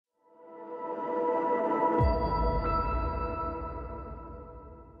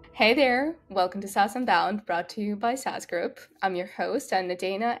Hey there, welcome to saas.unbound, brought to you by SaaS Group. I'm your host, Anna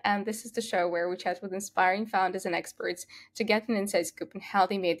Dana, and this is the show where we chat with inspiring founders and experts to get an inside scoop on how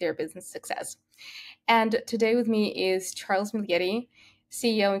they made their business success. And today with me is Charles Miglietti,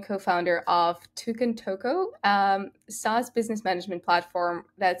 CEO and co-founder of Toucan, SaaS business management platform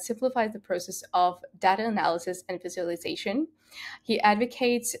that simplifies the process of data analysis and visualization. He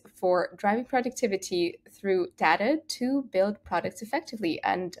advocates for driving productivity through data to build products effectively.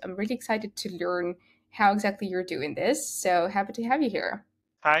 And I'm really excited to learn how exactly you're doing this. So happy to have you here.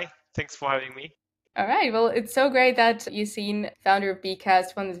 Hi, thanks for having me. All right. Well, it's so great that you've seen founder of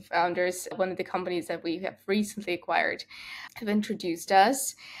Bcast, one of the founders, one of the companies that we have recently acquired, have introduced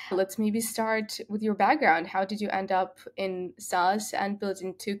us. Let's maybe start with your background. How did you end up in SaaS and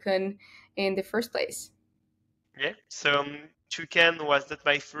building Toucan in the first place? Yeah, Toucan was not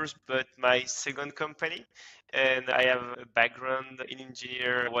my first, but my second company. And I have a background in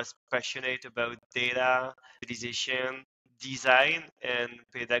engineer, was passionate about data, visualization, design, and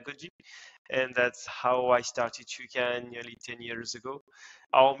pedagogy. And that's how I started Toucan nearly 10 years ago.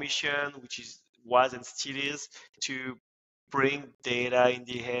 Our mission, was and still is, to bring data in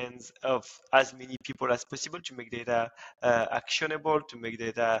the hands of as many people as possible to make data actionable, to make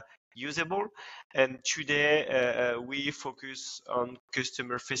data usable. And today we focus on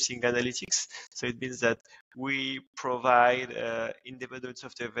customer facing analytics. So it means that we provide independent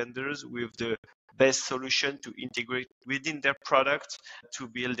software vendors with the best solution to integrate within their product to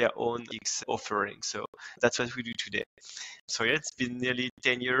build their own X offering. So that's what we do today. So yeah, it's been nearly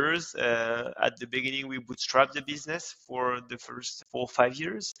 10 years. At the beginning, we bootstrapped the business for the first 4 or 5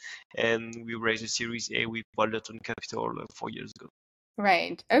 years, and we raised a Series A with Balderton Capital 4 years ago.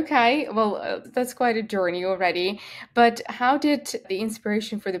 Right. Okay. Well, that's quite a journey already. But how did the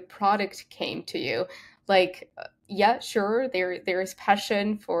inspiration for the product came to you? Like, yeah, sure, there is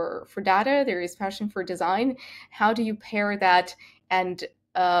passion for data, there is passion for design. How do you pair that and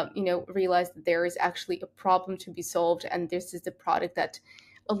realize that there is actually a problem to be solved, and this is the product that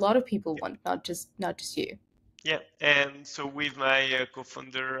a lot of people want, not just you. Yeah, and so with my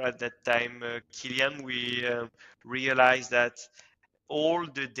co-founder at that time, Kilian, we realized that all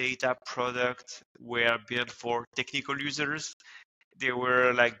the data products were built for technical users. They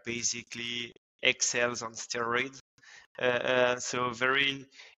were like basically Excels on steroids. So very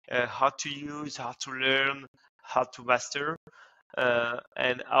hard to use, hard to learn, hard to master.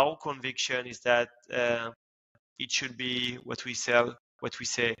 And our conviction is that it should be what we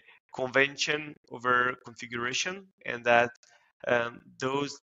say, convention over configuration, and that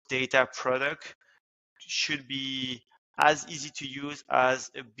those data product should be as easy to use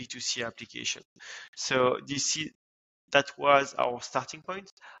as a B2C application. So that was our starting point,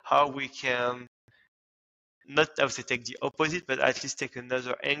 how we can not I would say take the opposite, but at least take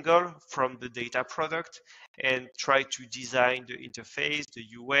another angle from the data product and try to design the interface, the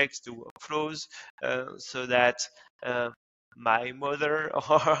UX, the workflows, so that my mother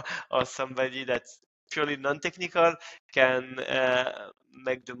or somebody that's purely non-technical can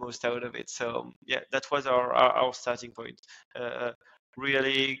make the most out of it. So yeah, that was our starting point.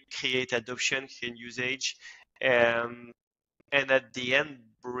 Really create adoption, create usage, and at the end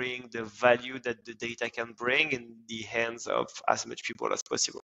bring the value that the data can bring in the hands of as much people as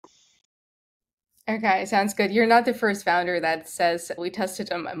possible. Okay, sounds good. You're not the first founder that says we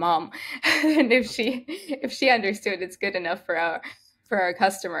tested on my mom, and if she understood, it's good enough for our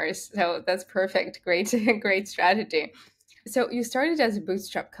customers. So that's perfect. Great, great strategy. So you started as a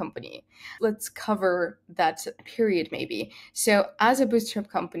bootstrap company. Let's cover that period maybe. So as a bootstrap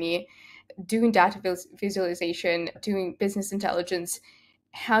company, doing data visualization, doing business intelligence,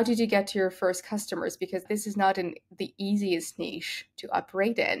 how did you get to your first customers? Because this is not the easiest niche to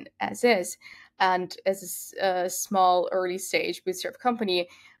operate in, as is. And as a small early stage bootstrap company,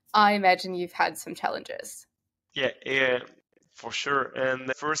 I imagine you've had some challenges. Yeah, for sure. And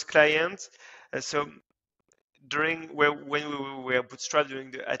the first client, so when we were bootstrapped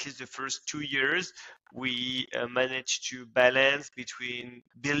during at least the first 2 years, we managed to balance between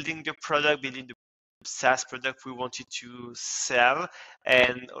building the product, building the SaaS product we wanted to sell,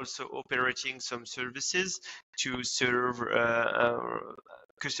 and also operating some services to serve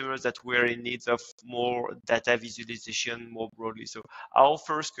customers that were in need of more data visualization more broadly. So our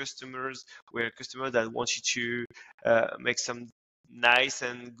first customers were customers that wanted to make some nice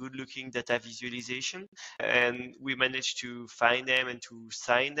and good looking data visualization, and we managed to find them and to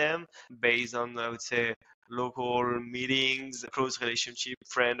sign them based on, I would say, local meetings, close relationship,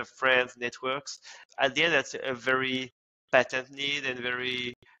 friend of friends, networks. At the end, that's a very patent need, and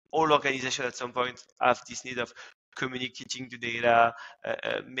very all organizations at some point have this need of communicating the data,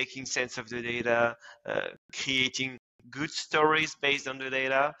 making sense of the data, creating good stories based on the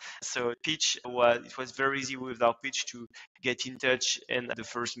data. So it was very easy with our pitch to get in touch and the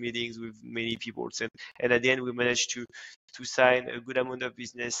first meetings with many people. And at the end, we managed to sign a good amount of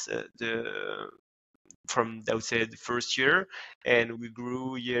business from, I would say, the first year, and we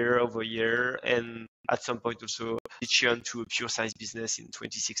grew year over year, and at some point also it turned to a pure SaaS business in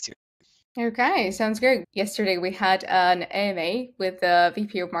 2016. Okay, sounds good. Yesterday we had an AMA with the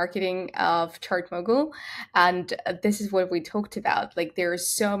VP of marketing of Chart Mogul, and this is what we talked about. Like there are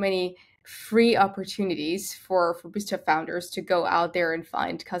so many free opportunities for Bootstrap founders to go out there and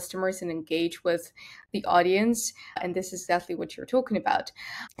find customers and engage with the audience, and this is exactly what you're talking about.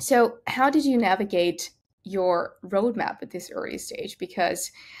 So, how did you navigate your roadmap at this early stage?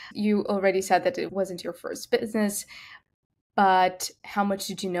 Because you already said that it wasn't your first business, but how much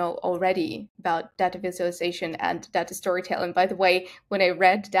did you know already about data visualization and data storytelling? By the way, when I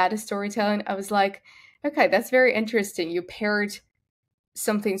read data storytelling, I was like, okay, that's very interesting. You paired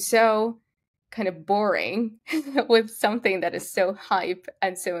something so kind of boring with something that is so hype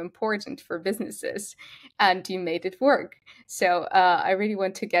and so important for businesses, and you made it work. So I really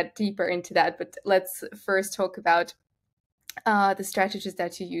want to get deeper into that, but let's first talk about the strategies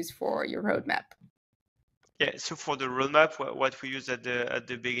that you use for your roadmap. Yeah, so for the roadmap, what we used at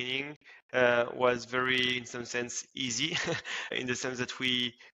the beginning was very, in some sense, easy, in the sense that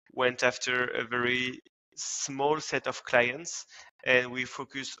we went after a very small set of clients, and we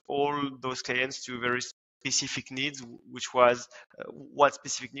focused all those clients to very specific needs, which was what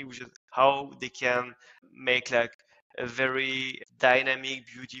specific need, which is how they can make like a very dynamic,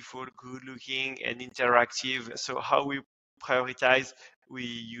 beautiful, good-looking, and interactive. So how we prioritize, we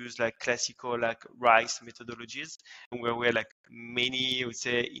use like classical like RISE methodologies, where we like many, I would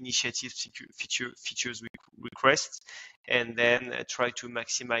say, initiatives, features requests, and then try to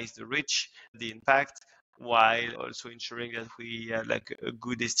maximize the reach, the impact, while also ensuring that we have like a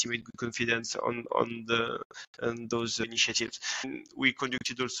good estimate, good confidence on those initiatives. And we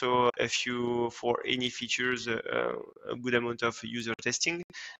conducted also a few, for any features, a good amount of user testing,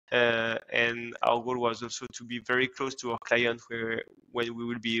 and our goal was also to be very close to our client when we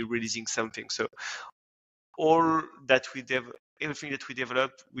will be releasing something. So all that everything that we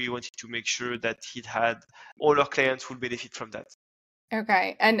developed, we wanted to make sure that it had all our clients will benefit from that.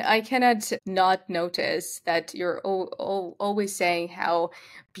 Okay, and I cannot not notice that you're always saying how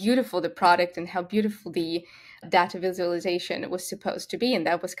beautiful the product and how beautiful the data visualization was supposed to be, and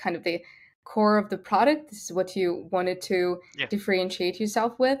that was kind of the core of the product. This is what you wanted to Yeah, differentiate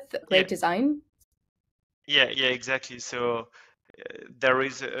yourself with. yeah, Great design. yeah, exactly. So there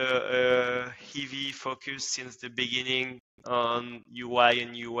is a heavy focus since the beginning on UI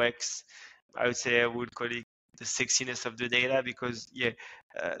and UX. I would say I would call it the sexiness of the data, because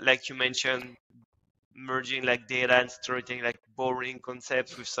like you mentioned, merging like data and storytelling, like boring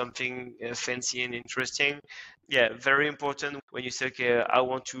concepts with something fancy and interesting. Yeah, very important when you say, okay, I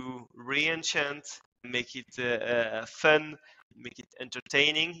want to re-enchant, make it fun, make it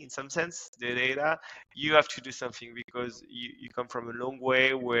entertaining in some sense, the data. You have to do something, because you come from a long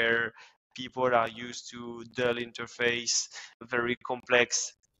way where people are used to dull interface, very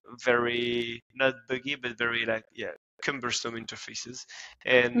complex, very not buggy, but very like, yeah, cumbersome interfaces.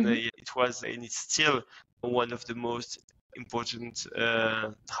 And Mhm. it was, and it's still one of the most important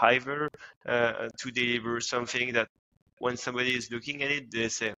driver to deliver something that when somebody is looking at it, they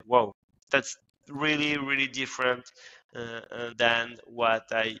say, wow, that's really, really different than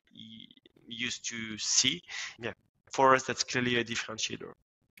what I used to see. Yeah, for us, that's clearly a differentiator.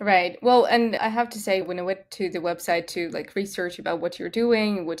 Right. Well, and I have to say, when I went to the website to like research about what you're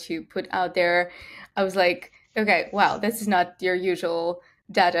doing, what you put out there, I was like, okay, wow, this is not your usual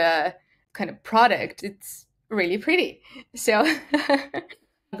data kind of product. It's really pretty. So,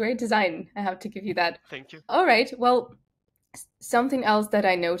 great design. I have to give you that. Thank you. All right. Well, something else that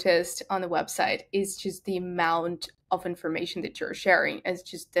I noticed on the website is just the amount of information that you're sharing. It's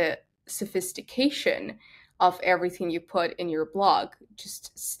just the sophistication of everything you put in your blog,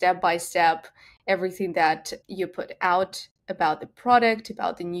 just step by step, everything that you put out about the product,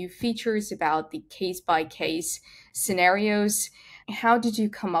 about the new features, about the case by case scenarios. How did you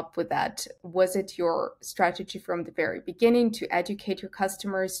come up with that? Was it your strategy from the very beginning to educate your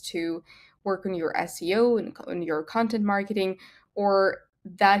customers, to work on your SEO and on your content marketing, or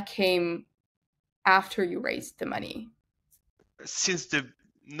that came after you raised the money? Since the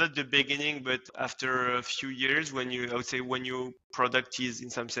not the beginning, but after a few years, when you, I would say, when your product is in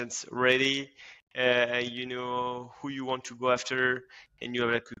some sense ready, you know who you want to go after, and you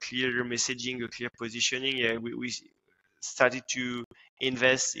have like a clear messaging, a clear positioning. Yeah, we started to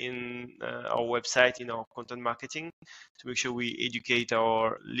invest in our website, in our content marketing, to make sure we educate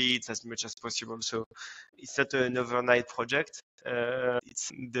our leads as much as possible. So it's not an overnight project. It's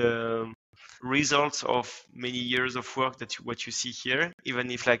the results of many years of work that what you see here, even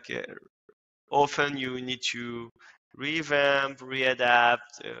if like often you need to revamp, readapt,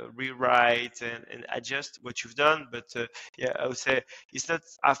 rewrite, and adjust what you've done. But yeah, I would say it's not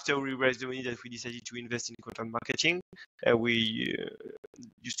after we raised the money that we decided to invest in content marketing. We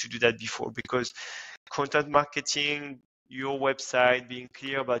used to do that before, because content marketing, your website, being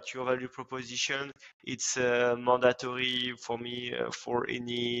clear about your value proposition, it's mandatory for me for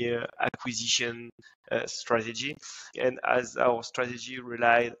any acquisition strategy. And as our strategy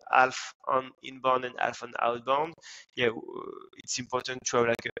relied half on inbound and half on outbound, yeah, it's important to have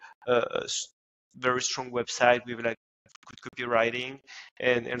like a very strong website with like good copywriting,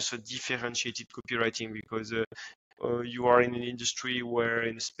 and also differentiated copywriting, because you are in an industry where,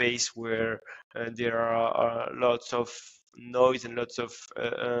 in a space where there are lots of noise and lots of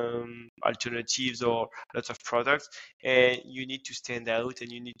alternatives or lots of products, and you need to stand out,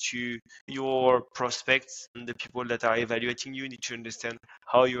 and you need to, your prospects and the people that are evaluating you need to understand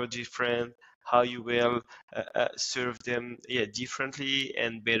how you're different, how you will serve them, yeah, differently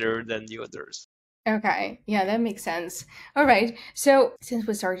and better than the others. Okay, yeah, that makes sense. All right. So, since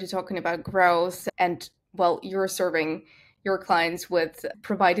we started talking about growth and, well, you're serving your clients with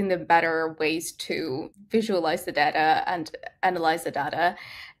providing them better ways to visualize the data and analyze the data,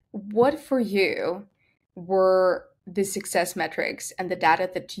 what for you were the success metrics and the data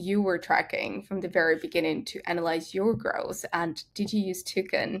that you were tracking from the very beginning to analyze your growth? And did you use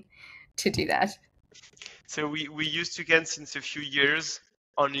Toucan to do that? So we used Toucan since a few years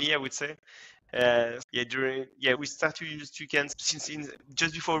only, I would say. We started to use Toucan since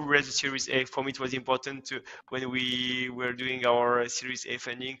just before we raised the Series A. For me, it was important to, when we were doing our Series A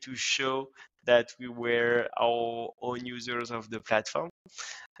funding, to show that we were our own users of the platform.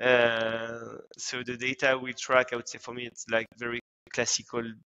 So the data we track, I would say for me, it's like very classical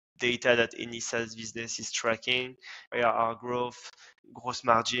data that any SaaS business is tracking. Our growth, gross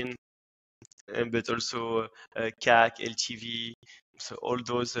margin, but also CAC, LTV, so all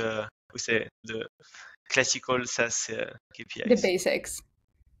those, we say, the classical SaaS The KPIs. basics.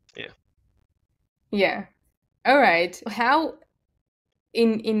 Yeah. Yeah. All right. How,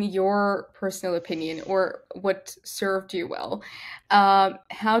 in your personal opinion, or what served you well,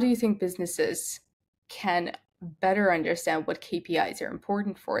 how do you think businesses can better understand what KPIs are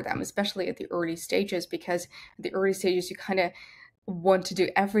important for them, especially at the early stages? Because at the early stages, you kind of want to do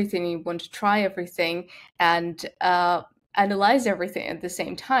everything, you want to try everything, and analyze everything at the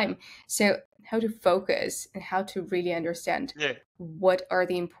same time. So, how to focus and how to really understand Yeah. what are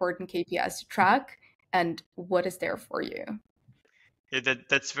the important KPIs to track and what is there for you. Yeah,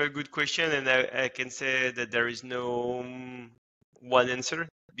 that's a very good question, and I can say that there is no one answer,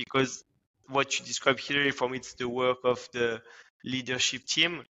 because what you describe here, for me, it's the work of the leadership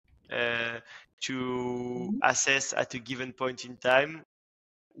team uh, to Mhm. assess at a given point in time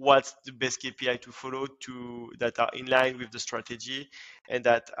what's the best KPI to follow, to that are in line with the strategy and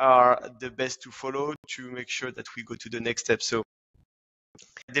that are the best to follow, to make sure that we go to the next step. So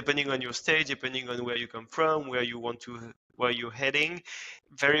depending on your stage, depending on where you come from, where you're heading,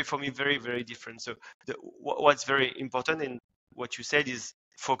 very, for me, very, very different. So what's very important in what you said is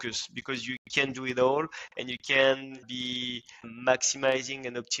focus, because you can do it all, and you can be maximizing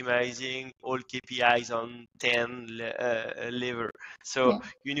and optimizing all KPIs on 10 lever. So Yeah.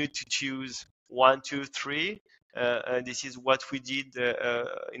 you need to choose one, two, three. And this is what we did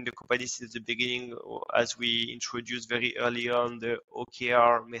in the company since the beginning, as we introduced very early on the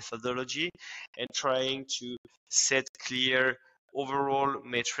OKR methodology, and trying to set clear overall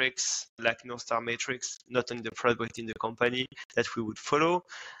metrics, like North Star metrics, not in the product but in the company, that we would follow.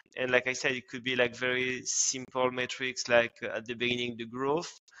 And like I said, it could be like very simple metrics, like at the beginning, the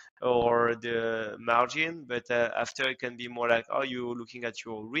growth or the margin, but after it can be more like, are you looking at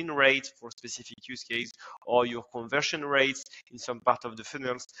your win rate for specific use case, or your conversion rates in some part of the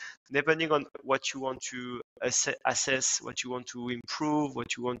funnels, depending on what you want to assess, what you want to improve,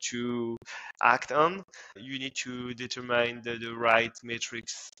 what you want to act on. You need to determine the right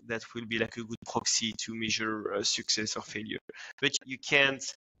metrics that will be like a good proxy to measure success or failure. But you can't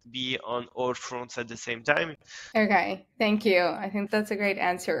be on all fronts at the same time. Okay, thank you. I think that's a great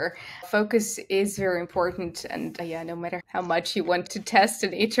answer. Focus is very important, and yeah, no matter how much you want to test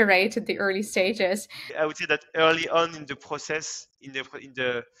and iterate at the early stages. I would say that early on in the process, in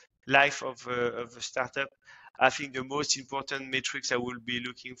the life of a startup, I think the most important metrics I will be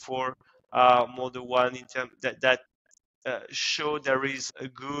looking for are more the one in terms that show there is a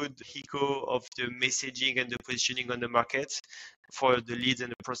good echo of the messaging and the positioning on the market for the leads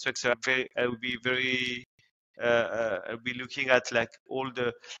and the prospects. So I will be very I'll be looking at like all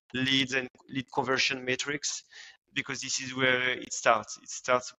the leads and lead conversion metrics, because this is where it starts. It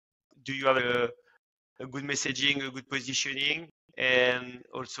starts. Do you have a good messaging, a good positioning, and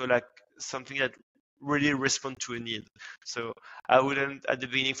also like something that really respond to a need. So I wouldn't at the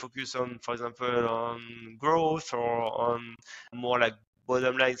beginning focus on, for example, on growth or on more like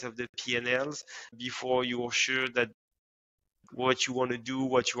bottom lines of the P&Ls before you are sure that what you want to do,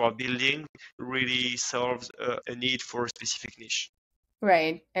 what you are building, really solves a need for a specific niche.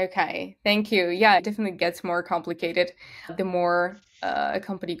 Right. Okay. Thank you. Yeah, it definitely gets more complicated the more a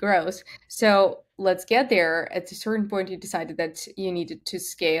company grows. So let's get there. At a certain point, you decided that you needed to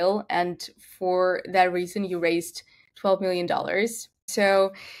scale. And for that reason, you raised $12 million.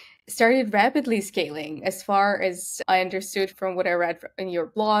 So started rapidly scaling. As far as I understood from what I read in your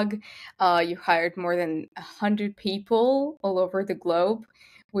blog, you hired more than 100 people all over the globe,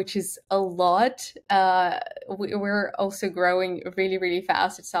 which is a lot. We're also growing really, really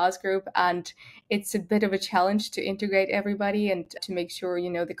fast at saas group, and it's a bit of a challenge to integrate everybody and to make sure, you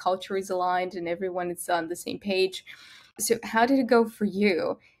know, the culture is aligned and everyone is on the same page. So how did it go for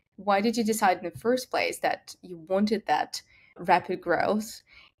you? Why did you decide in the first place that you wanted that rapid growth?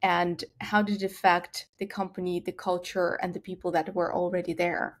 And how did it affect the company, the culture, and the people that were already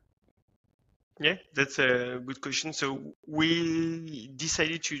there? Yeah, that's a good question. So we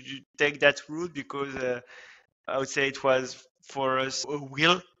decided to take that route because I would say it was for us a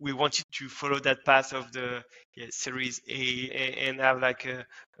will. We wanted to follow that path of the Series A and have like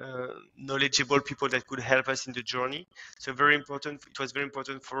knowledgeable people that could help us in the journey. So very important. It was very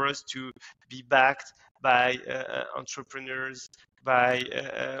important for us to be backed by entrepreneurs, by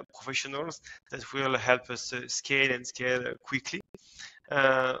professionals that will help us scale and scale quickly.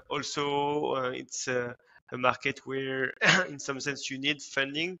 Also, it's a market where, in some sense, you need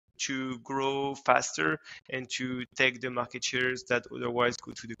funding to grow faster and to take the market shares that otherwise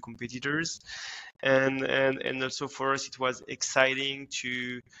go to the competitors. And also for us, it was exciting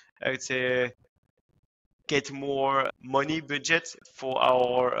to, I would say, get more money budget for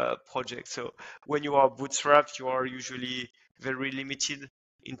our project. So when you are bootstrapped, you are usually very limited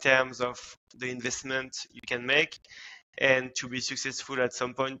in terms of the investment you can make. And to be successful at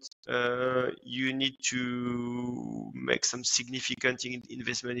some point, you need to make some significant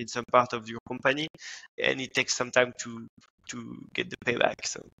investment in some part of your company, and it takes some time to get the payback.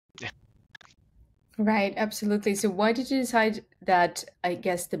 So yeah. Right, absolutely. So, why did you decide that, I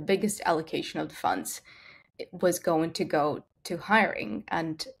guess, the biggest allocation of the funds was going to go to hiring?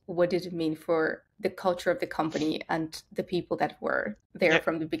 And what did it mean for the culture of the company and the people that were there Yeah,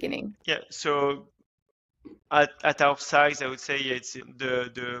 from the beginning? yeah. So at our size, I would say it's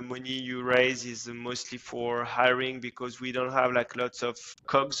the money you raise is mostly for hiring because we don't have like lots of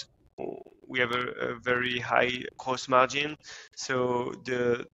cogs. We have a very high gross margin. So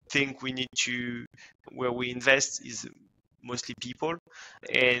the thing we need to where we invest is mostly people,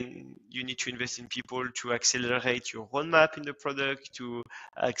 and you need to invest in people to accelerate your roadmap in the product, to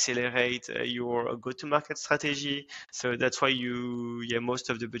accelerate your go-to-market strategy. So that's why most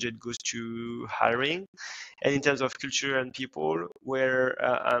of the budget goes to hiring. And in terms of culture and people, where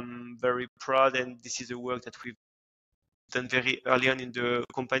I'm very proud, and this is a work that we've done very early on in the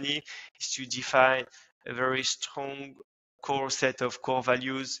company, is to define a very strong core set of core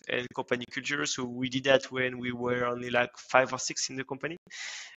values and company culture. So we did that when we were only like 5 or 6 in the company.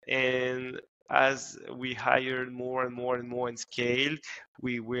 And as we hired more and more and more and scaled,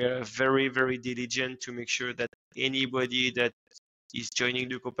 we were very, very diligent to make sure that anybody that is joining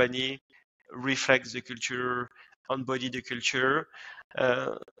the company reflects the culture, embody the culture.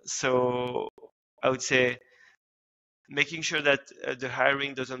 Uh, so I would say making sure that the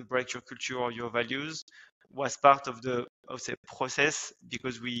hiring doesn't break your culture or your values was part of the, I would say, process,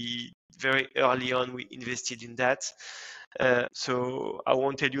 because we very early on we invested in that. So I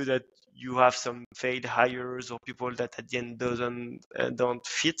won't tell you that you have some failed hires or people that at the end don't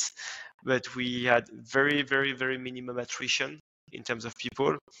fit, but we had very, very, very minimum attrition in terms of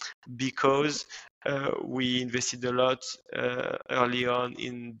people because we invested a lot early on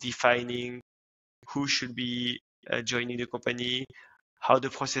in defining who should be joining the company, how the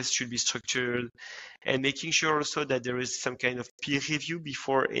process should be structured, and making sure also that there is some kind of peer review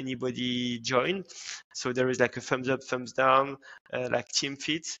before anybody join. So there is like a thumbs up, thumbs down, like team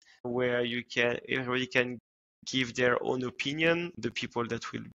fit, where everybody can give their own opinion. The people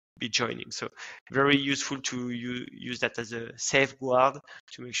that will be joining. So very useful to use that as a safeguard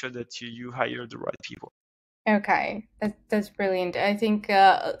to make sure that you hire the right people. Okay, that's brilliant. I think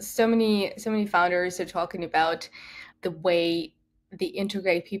so many founders are talking about the way they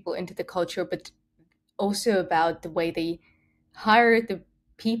integrate people into the culture, but also about the way they hire the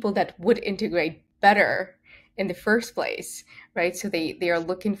people that would integrate better in the first place, right? So they are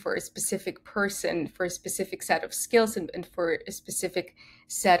looking for a specific person, for a specific set of skills, and for a specific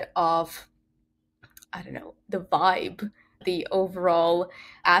set of, I don't know, the vibe, the overall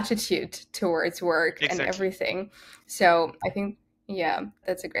attitude towards work and Exactly. everything. So I think, yeah,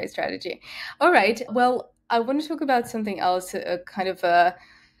 that's a great strategy. All right. Well, I want to talk about something else, a kind of a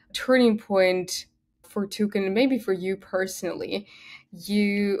turning point for Toucan, and maybe for you personally.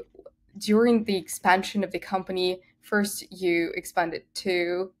 You, during the expansion of the company, first you expanded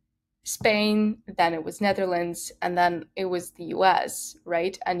to Spain, then it was Netherlands, and then it was the US,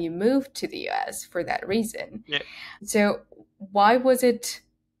 right? And you moved to the US for that reason. Yeah. So, why was it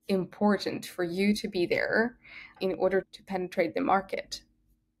important for you to be there in order to penetrate the market?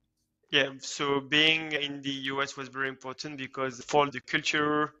 Yeah, so being in the US was very important because for the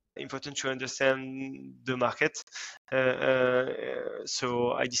culture, important to understand the market.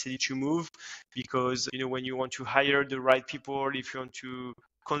 So I decided to move because when you want to hire the right people, if you want to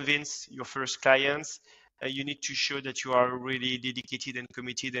convince your first clients, you need to show that you are really dedicated and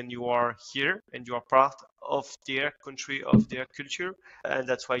committed, and you are here and you are part of their country, of their culture, and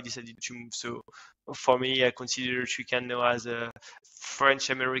that's why I decided to move. So for me, I consider Toucan now as a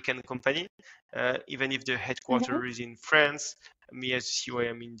French-American company, even if the Mhm. headquarters is in France. Me as CEO, I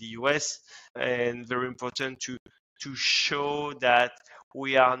am in the US, and very important to show that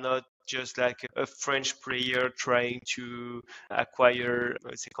we are not just like a French player trying to acquire,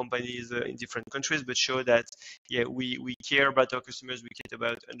 let's say, companies in different countries, but show that yeah, we care about our customers, we care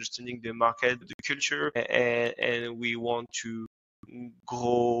about understanding the market, the culture, and we want to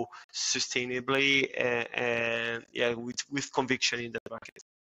grow sustainably and yeah, with conviction in that market.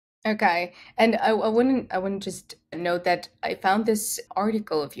 Okay. And I wouldn't just note that I found this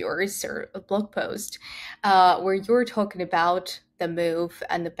article of yours or a blog post where you're talking about the move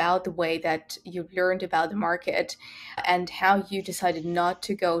and about the way that you learned about the market and how you decided not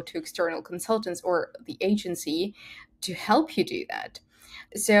to go to external consultants or the agency to help you do that.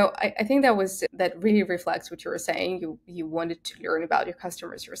 So I think that really reflects what you were saying. You wanted to learn about your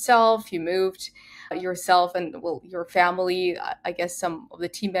customers yourself. You moved yourself and, well, your family. I guess some of the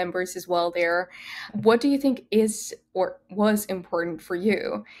team members as well there. What do you think is or was important for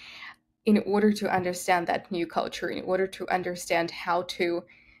you in order to understand that new culture, in order to understand how to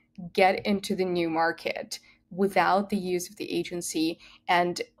get into the new market without the use of the agency?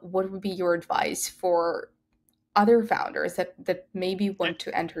 And what would be your advice for other founders that maybe Yeah. want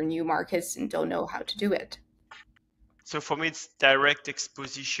to enter new markets and don't know how to do it? So for me, it's direct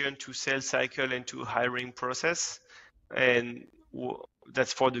exposition to sales cycle and to hiring process, and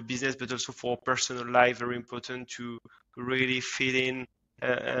that's for the business, but also for personal life. Very important to really fit in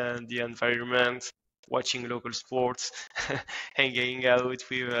the environment, watching local sports, hanging out with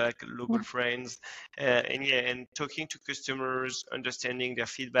like local friends, and yeah, and talking to customers, understanding their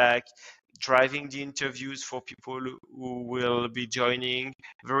feedback, driving the interviews for people who will be joining.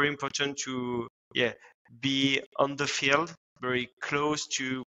 Very important to yeah be on the field, very close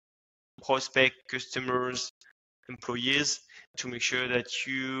to prospect, customers, employees, to make sure that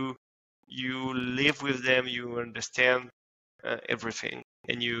you live with them, you understand everything,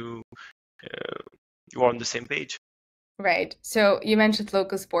 and you are on the same page. Right. So you mentioned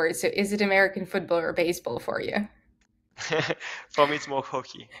local sports. So is it American football or baseball for you? For me, it's more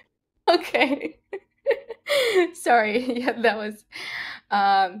hockey. Okay. Sorry. Yeah, that was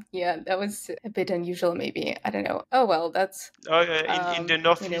a bit unusual maybe. I don't know. Oh well, that's In the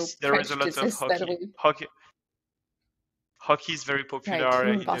Northeast, there is a lot of prejudices that hockey. we Hockey is very right popular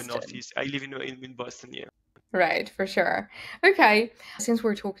here in in the Boston. Northeast. I live in Boston, yeah. Right, for sure. Okay, since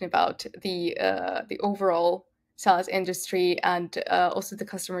we're talking about the overall SaaS industry and also the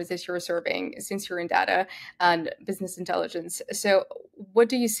customers that you're serving, since you're in data and business intelligence, so what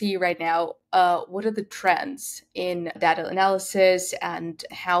do you see right now? What are the trends in data analysis and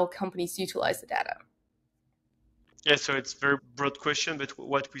how companies utilize the data? Yeah, so it's a very broad question, but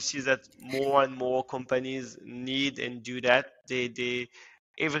what we see is that more and more companies need and do that. They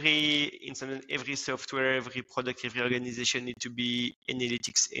every instrument, every software, every product, every organization need to be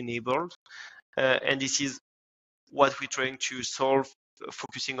analytics enabled, and this is what we're trying to solve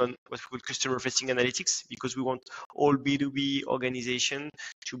focusing on what we call customer-facing analytics, because we want all B2B organization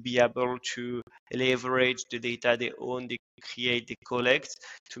to be able to leverage the data they own, they create, they collect,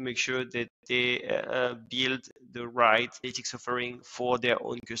 to make sure that they build the right analytics offering for their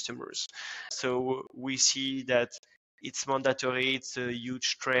own customers. So we see that it's mandatory, it's a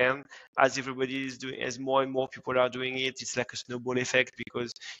huge trend. As everybody is doing, as more and more people are doing it, it's like a snowball effect,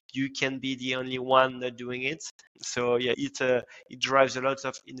 because you can be the only one not doing it. So yeah, it drives a lot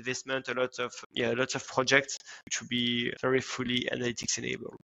of investment, lots of projects to be very fully analytics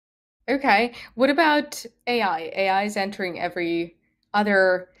enabled. Okay. What about AI? AI is entering every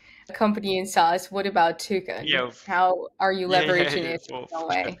other company in SaaS. What about Toucan? Yeah, How are you leveraging yeah, it in for a sure.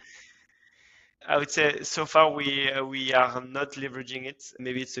 way? I would say so far we are not leveraging it.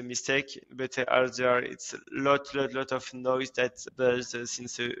 Maybe it's a mistake, but it's a lot of noise that buzz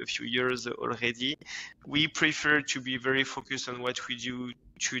since a few years already. We prefer to be very focused on what we do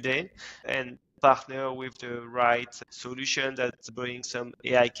today and partner with the right solution that brings some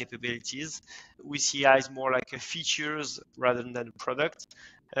AI capabilities. We see AI as more like a features rather than product.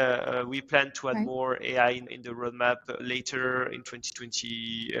 We plan to add Okay. more AI in the roadmap later in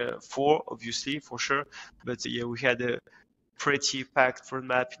 2024, obviously, for sure. But yeah, we had a pretty packed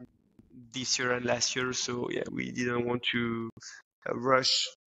roadmap this year and last year, so yeah, we didn't want to rush.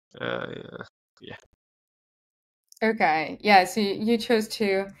 Yeah, Okay. Yeah. So you chose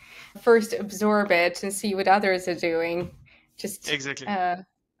to first absorb it and see what others are doing. Just exactly. uh,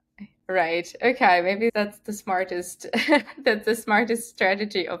 right. Okay. Maybe that's the smartest. That's the smartest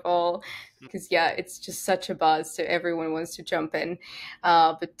strategy of all. Because yeah, it's just such a buzz, so everyone wants to jump in,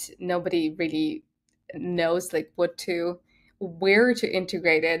 but nobody really knows like where to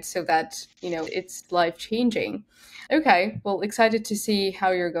integrate it so that it's life changing. Okay. Well, excited to see how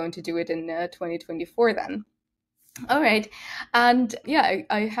you're going to do it in 2024 then. All right. And yeah,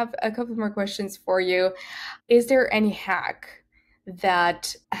 I have a couple more questions for you. Is there any hack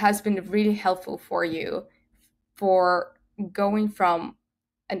that has been really helpful for you for going from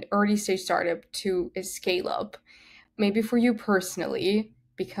an early stage startup to a scale up? Maybe for you personally,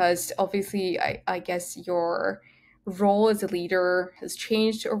 because obviously I guess your role as a leader has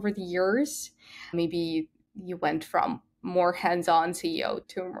changed over the years. Maybe you went from more hands-on CEO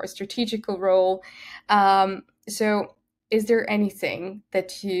to a more strategical role. So is there anything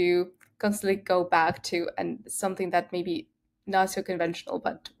that you constantly go back to, and something that maybe not so conventional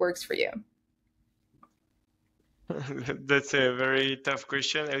but works for you? That's a very tough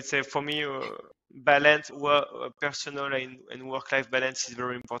question. I would say for me, balance, personal and work-life balance is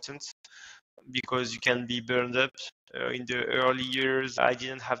very important, because you can be burned up. In the early years, I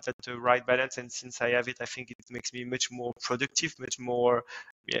didn't have that right balance, and since I have it, I think it makes me much more productive, much more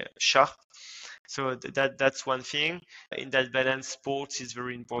sharp. So that's one thing. In that balance, sports is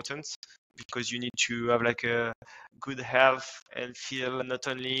very important, because you need to have like a good health and feel not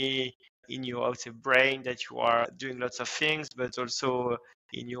only in your outer brain that you are doing lots of things, but also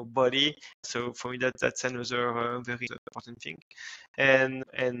in your body. So for me, that's another very important thing. And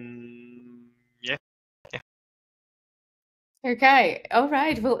yeah, yeah, Okay. All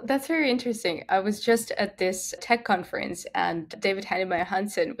right. Well, that's very interesting. I was just at this tech conference, and David Heinemeier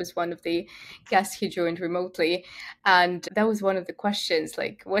Hansen was one of the guests he joined remotely. And that was one of the questions,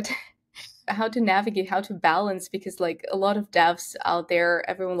 like how to navigate, how to balance, because like a lot of devs out there,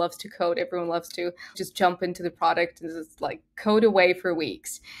 everyone loves to code, everyone loves to just jump into the product and just like code away for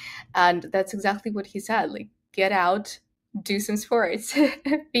weeks. And that's exactly what he said. Like, get out, do some sports, be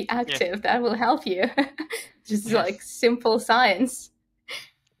yeah, active. That will help you. Just yeah, like simple science.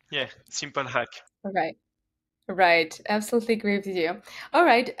 yeah. Simple hack. Right. Right. Absolutely agree with you. All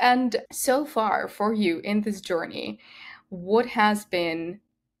right. And so far for you in this journey, what has been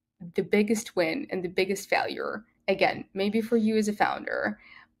the biggest win and the biggest failure? Again, maybe for you as a founder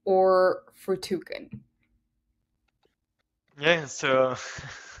or for Toucan. Yeah. So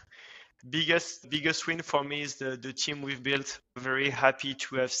biggest win for me is the team we've built. Very happy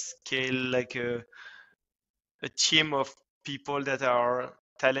to have scaled like a team of people that are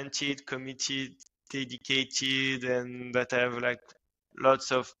talented, committed, dedicated, and that I have like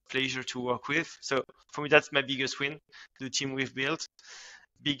lots of pleasure to work with. So for me, that's my biggest win, the team we've built.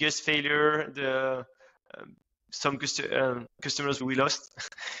 Biggest failure, the um, customers we lost.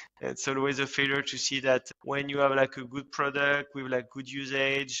 It's always a failure to see that when you have like a good product with like good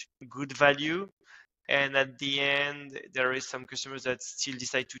usage, good value, and at the end there is some customers that still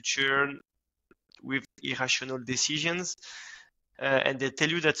decide to churn with irrational decisions, and they tell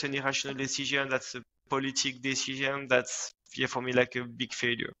you that's an irrational decision, that's a politic decision. That's, yeah, for me like a big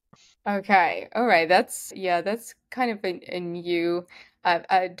failure. Okay. All right. That's kind of a new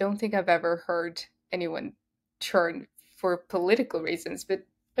I don't think I've ever heard anyone churn for political reasons, but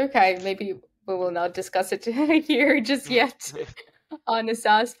okay, maybe we will not discuss it here just Yeah. yet on the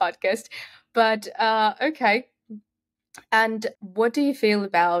SaaS podcast. But okay. And what do you feel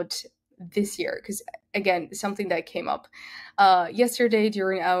about this year? Because again, something that came up yesterday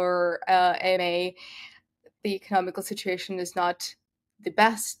during our AMA, the economical situation is not the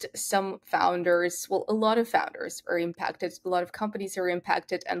best. Some founders, well, a lot of founders are impacted, a lot of companies are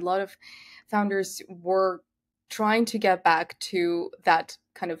impacted, and a lot of founders were trying to get back to that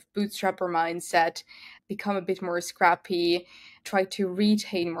kind of bootstrapper mindset, become a bit more scrappy, try to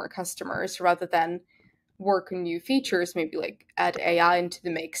retain more customers rather than work on new features, maybe like add AI into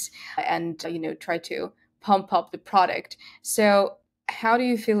the mix and try to pump up the product. So, how do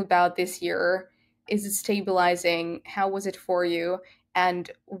you feel about this year? Is it stabilizing? How was it for you?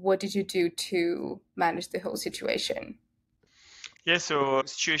 And what did you do to manage the whole situation? Yeah, so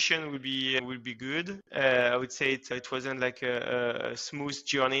situation will be good. I would say it wasn't like a smooth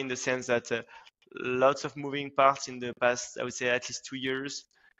journey in the sense that lots of moving parts in the past, I would say at least 2 years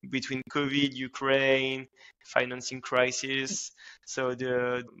between COVID, Ukraine, financing crisis. So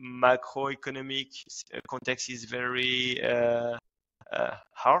the macroeconomic context is very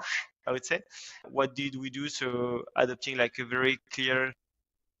harsh, I would say. What did we do? So adopting like a very clear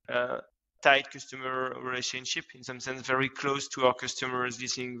uh, tight customer relationship, in some sense very close to our customers,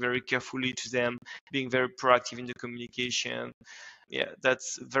 listening very carefully to them, being very proactive in the communication. Yeah, that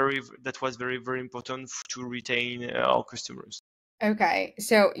was very important to retain our customers. Okay,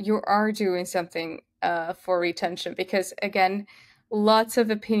 so you are doing something for retention because, again, lots of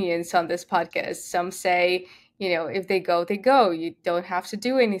opinions on this podcast. Some say, if they go, they go. You don't have to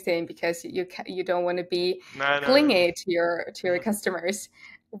do anything because you don't want to be No, no. clingy to your customers.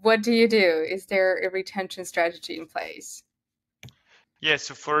 What do you do? Is there a retention strategy in place? Yeah,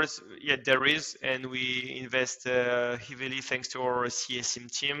 so for us, yeah, there is, and we invest heavily thanks to our CSM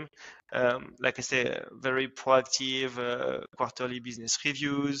team. Like I say, very proactive quarterly business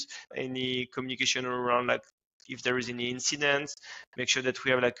reviews, any communication around like if there is any incident, make sure that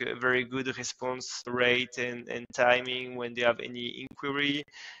we have like a very good response rate and timing when they have any inquiry.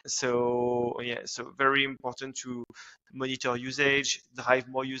 So yeah, so very important to monitor usage, drive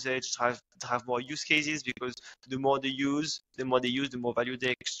more usage, drive more use cases, because the more they use, the more value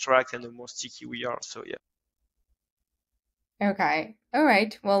they extract, and the more sticky we are. So yeah. Okay. All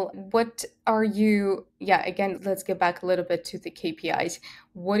right. Well, what are you, yeah, again, let's get back a little bit to the KPIs.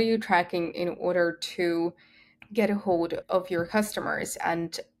 What are you tracking in order to get a hold of your customers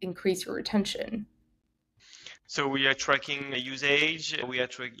and increase your retention? So we are tracking usage. We are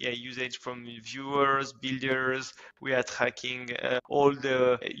tracking usage from viewers, builders. We are tracking all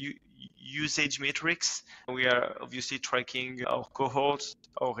the usage metrics. We are obviously tracking our cohorts,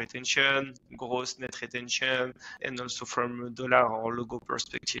 our retention, gross net retention, and also from a dollar or logo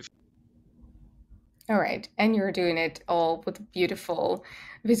perspective. All right. And you're doing it all with beautiful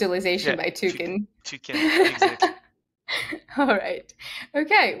visualization Yeah, by to, Toucan. Toucan, exactly. All right.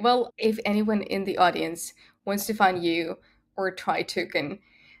 Okay. Well, if anyone in the audience wants to find you or try Toucan,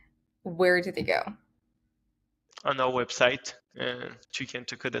 where do they go? On our website,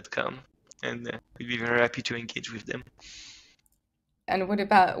 toucan.com, and we'll be very happy to engage with them. And what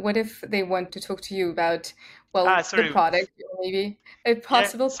if they want to talk to you about, well, the Sorry. product or maybe a Yeah,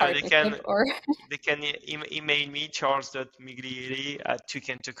 possible so partnership or they can email me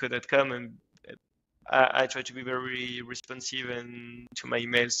charles.miglietti@toucan.com, and I try to be very responsive and to my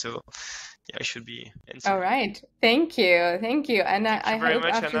email, so yeah, I should be all answering. right. Thank you. Thank you. And Thank you I very hope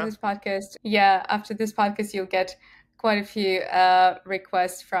much, after Anna. this podcast, yeah, after this podcast, you'll get quite a few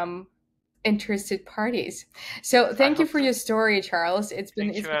requests from interested parties. So I thank you hope for so. your story, Charles. Thank It's you,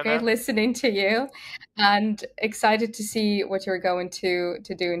 been great Anna. listening to you and excited to see what you're going to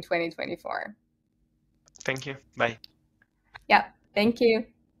do in 2024. Thank you. Bye. Yeah. Thank you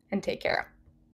and take care.